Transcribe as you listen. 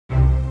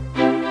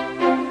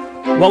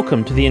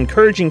Welcome to the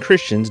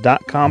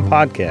EncouragingChristians.com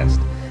podcast.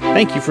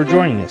 Thank you for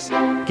joining us.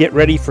 Get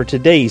ready for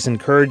today's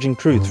encouraging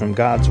truth from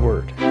God's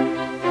Word.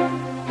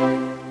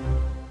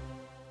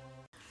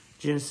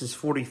 Genesis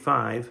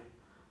 45,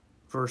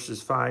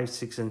 verses 5,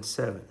 6, and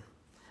 7.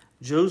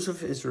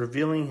 Joseph is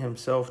revealing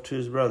himself to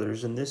his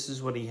brothers, and this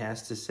is what he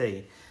has to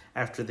say.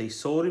 After they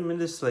sold him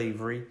into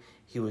slavery,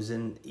 he was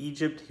in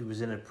Egypt, he was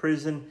in a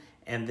prison,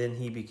 and then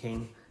he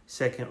became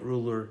second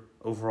ruler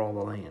over all the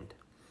land.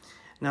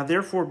 Now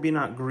therefore be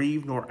not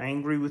grieved nor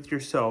angry with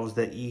yourselves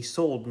that ye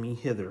sold me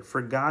hither,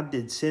 for God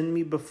did send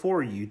me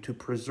before you to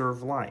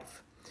preserve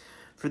life.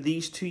 For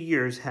these 2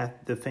 years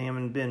hath the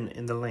famine been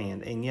in the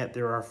land, and yet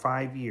there are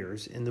 5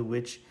 years in the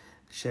which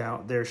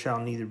there shall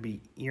neither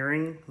be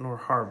earing nor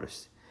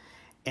harvest.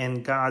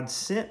 And God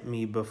sent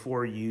me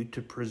before you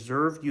to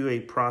preserve you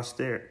a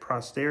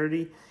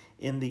posterity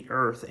in the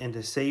earth, and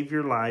to save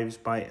your lives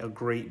by a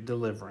great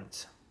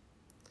deliverance.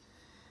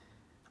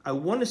 I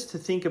want us to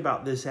think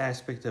about this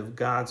aspect of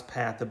God's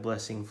path of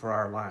blessing for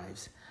our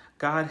lives.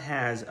 God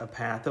has a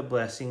path of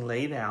blessing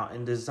laid out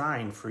and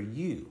designed for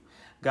you.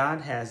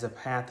 God has a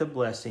path of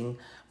blessing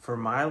for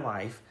my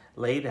life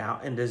laid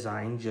out and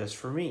designed just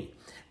for me.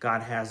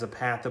 God has a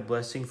path of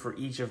blessing for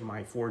each of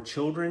my 4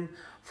 children,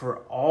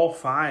 for all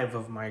 5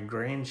 of my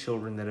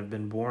grandchildren that have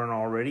been born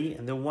already,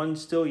 and the one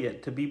still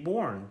yet to be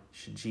born,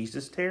 should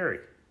Jesus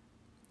tarry.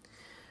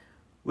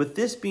 With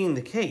this being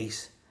the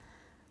case,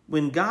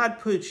 when God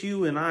puts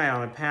you and I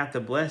on a path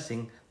of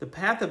blessing, the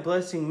path of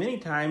blessing many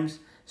times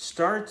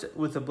starts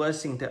with a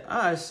blessing to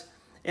us,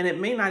 and it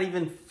may not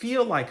even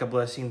feel like a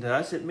blessing to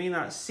us. It may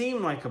not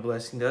seem like a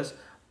blessing to us,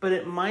 but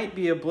it might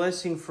be a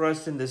blessing for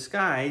us in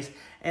disguise.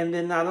 And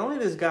then not only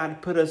does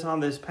God put us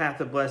on this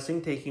path of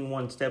blessing, taking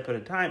one step at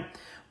a time,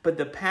 but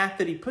the path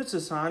that he puts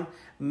us on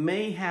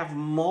may have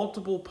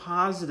multiple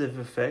positive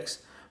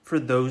effects for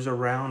those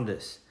around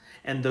us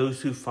and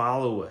those who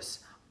follow us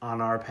on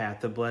our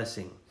path of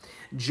blessing.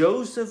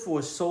 Joseph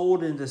was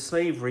sold into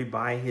slavery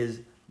by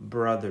his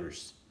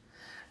brothers.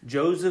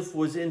 Joseph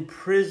was in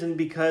prison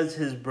because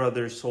his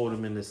brothers sold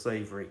him into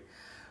slavery.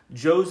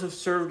 Joseph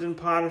served in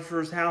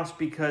Potiphar's house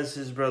because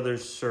his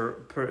brothers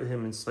put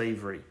him in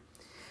slavery.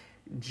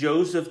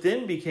 Joseph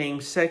then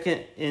became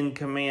second in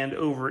command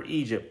over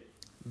Egypt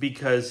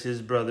because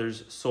his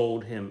brothers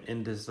sold him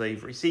into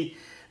slavery. See,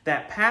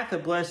 that path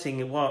of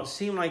blessing, while it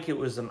seemed like it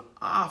was an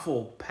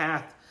awful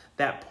path,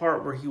 that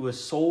part where he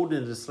was sold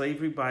into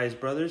slavery by his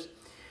brothers,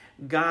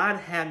 God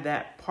had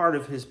that part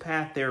of his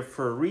path there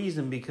for a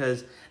reason,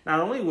 because not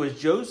only was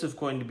Joseph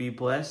going to be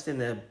blessed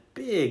in a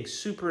big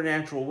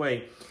supernatural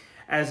way,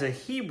 as a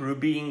Hebrew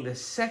being the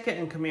second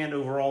in command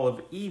over all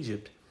of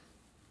Egypt,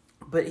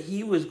 but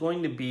he was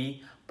going to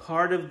be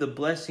part of the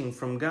blessing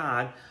from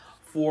God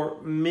for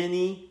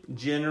many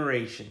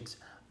generations.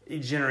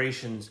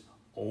 Generations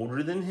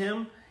older than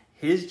him,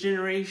 his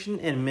generation,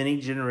 and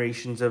many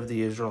generations of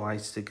the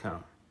Israelites to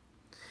come.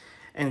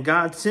 And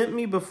God sent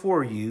me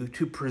before you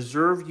to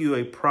preserve you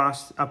a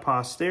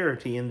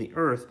posterity in the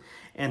earth,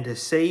 and to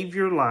save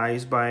your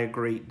lives by a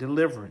great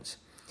deliverance.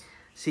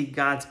 See,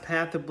 God's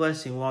path of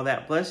blessing, while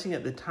that blessing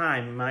at the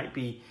time might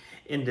be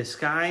in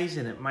disguise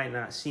and it might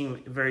not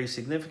seem very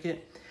significant,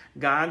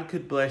 God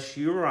could bless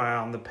you or I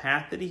on the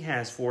path that he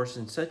has for us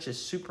in such a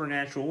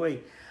supernatural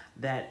way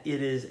that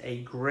it is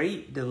a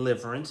great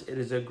deliverance. It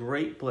is a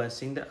great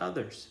blessing to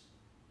others.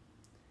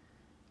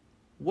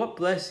 What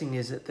blessing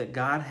is it that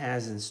God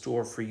has in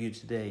store for you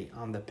today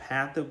on the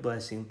path of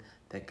blessing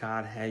that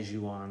God has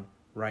you on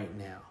right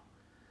now?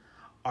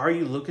 Are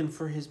you looking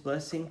for his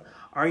blessing?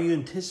 Are you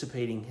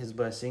anticipating his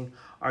blessing?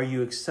 Are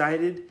you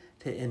excited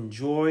to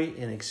enjoy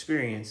and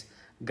experience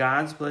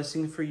God's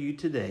blessing for you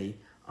today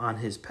on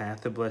his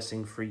path of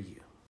blessing for you?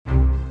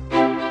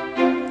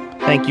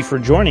 Thank you for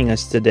joining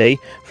us today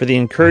for the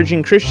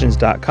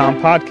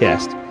EncouragingChristians.com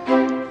podcast.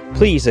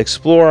 Please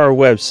explore our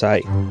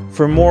website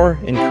for more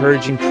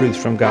encouraging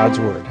truths from God's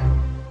Word.